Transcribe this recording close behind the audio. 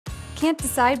Can't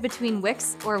decide between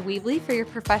Wix or Weebly for your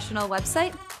professional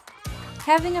website?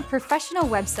 Having a professional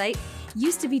website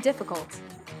used to be difficult.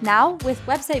 Now, with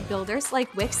website builders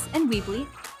like Wix and Weebly,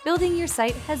 building your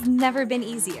site has never been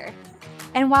easier.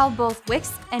 And while both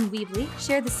Wix and Weebly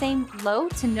share the same low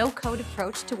to no code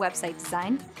approach to website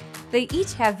design, they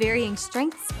each have varying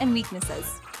strengths and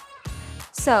weaknesses.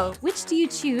 So, which do you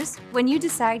choose when you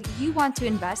decide you want to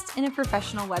invest in a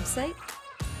professional website?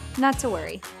 Not to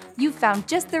worry, you've found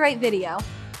just the right video.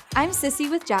 I'm Sissy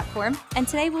with Jotform, and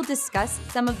today we'll discuss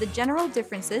some of the general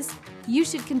differences you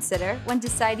should consider when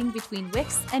deciding between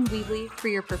Wix and Weebly for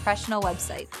your professional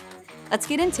website. Let's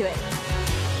get into it.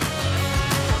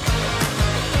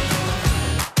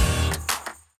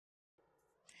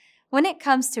 When it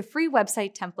comes to free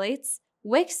website templates,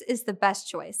 Wix is the best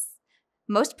choice.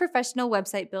 Most professional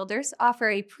website builders offer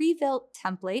a pre-built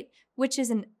template, which is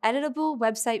an editable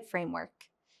website framework.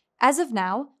 As of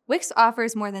now, Wix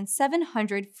offers more than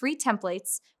 700 free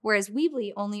templates, whereas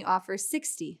Weebly only offers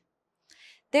 60.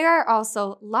 There are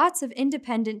also lots of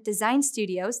independent design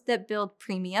studios that build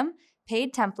premium,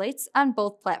 paid templates on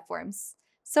both platforms.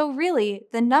 So really,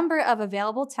 the number of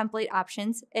available template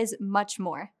options is much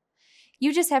more.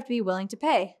 You just have to be willing to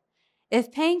pay.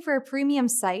 If paying for a premium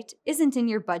site isn't in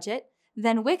your budget,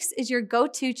 then Wix is your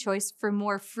go-to choice for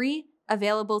more free,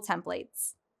 available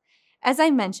templates. As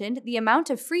I mentioned, the amount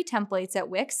of free templates at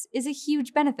Wix is a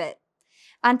huge benefit.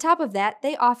 On top of that,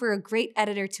 they offer a great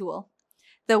editor tool.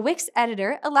 The Wix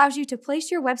editor allows you to place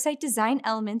your website design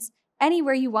elements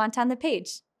anywhere you want on the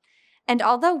page. And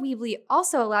although Weebly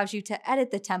also allows you to edit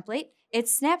the template, it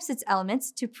snaps its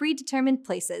elements to predetermined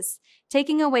places,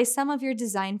 taking away some of your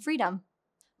design freedom.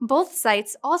 Both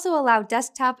sites also allow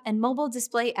desktop and mobile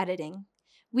display editing.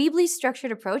 Weebly's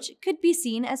structured approach could be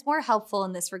seen as more helpful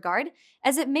in this regard,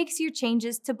 as it makes your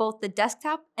changes to both the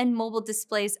desktop and mobile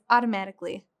displays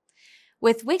automatically.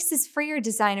 With Wix's freer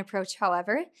design approach,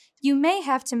 however, you may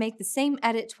have to make the same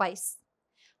edit twice,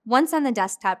 once on the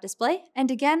desktop display and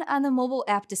again on the mobile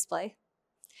app display.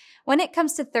 When it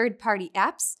comes to third-party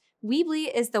apps,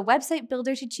 Weebly is the website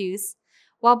builder to choose.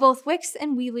 While both Wix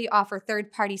and Weebly offer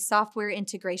third-party software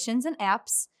integrations and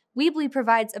apps, Weebly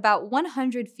provides about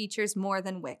 100 features more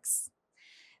than Wix.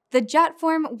 The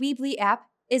Jotform Weebly app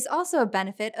is also a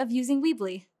benefit of using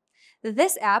Weebly.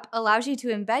 This app allows you to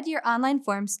embed your online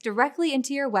forms directly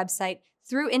into your website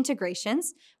through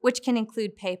integrations, which can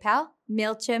include PayPal,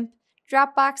 MailChimp,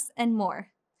 Dropbox, and more.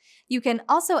 You can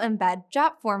also embed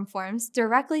Jotform forms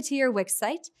directly to your Wix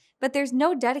site, but there's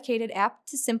no dedicated app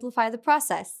to simplify the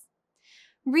process.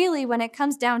 Really, when it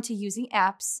comes down to using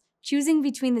apps, choosing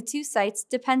between the two sites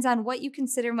depends on what you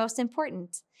consider most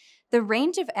important. The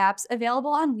range of apps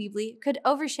available on Weebly could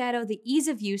overshadow the ease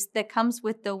of use that comes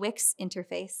with the Wix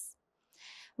interface.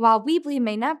 While Weebly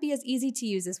may not be as easy to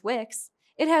use as Wix,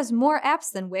 it has more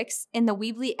apps than Wix in the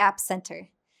Weebly App Center.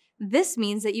 This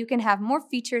means that you can have more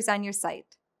features on your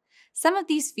site. Some of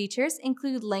these features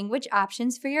include language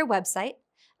options for your website,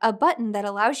 a button that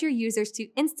allows your users to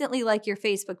instantly like your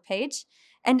Facebook page,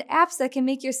 and apps that can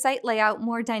make your site layout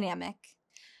more dynamic.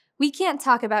 We can't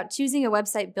talk about choosing a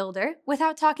website builder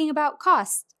without talking about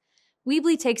cost.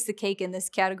 Weebly takes the cake in this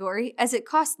category as it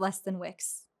costs less than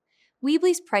Wix.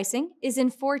 Weebly's pricing is in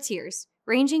 4 tiers,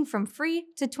 ranging from free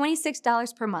to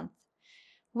 $26 per month.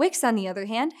 Wix, on the other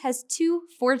hand, has 2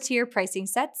 4-tier pricing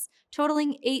sets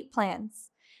totaling 8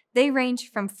 plans. They range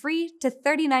from free to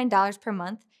 $39 per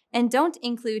month and don't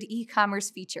include e-commerce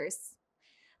features.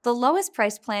 The lowest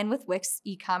price plan with Wix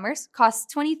e-commerce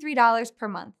costs $23 per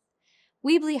month.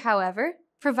 Weebly, however,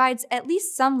 provides at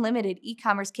least some limited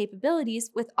e-commerce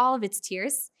capabilities with all of its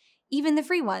tiers, even the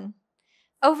free one.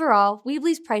 Overall,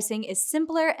 Weebly's pricing is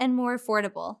simpler and more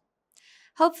affordable.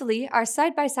 Hopefully, our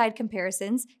side-by-side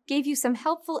comparisons gave you some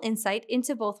helpful insight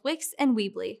into both Wix and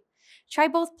Weebly. Try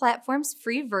both platforms'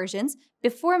 free versions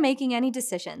before making any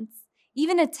decisions.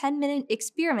 Even a 10-minute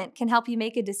experiment can help you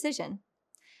make a decision.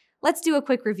 Let's do a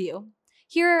quick review.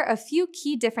 Here are a few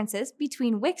key differences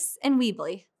between Wix and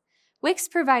Weebly. Wix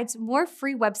provides more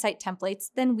free website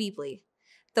templates than Weebly.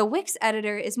 The Wix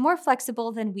editor is more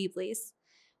flexible than Weebly's.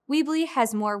 Weebly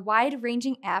has more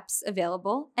wide-ranging apps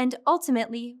available, and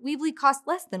ultimately, Weebly costs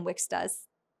less than Wix does.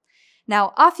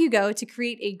 Now off you go to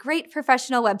create a great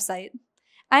professional website.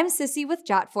 I'm Sissy with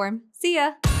Jotform. See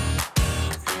ya!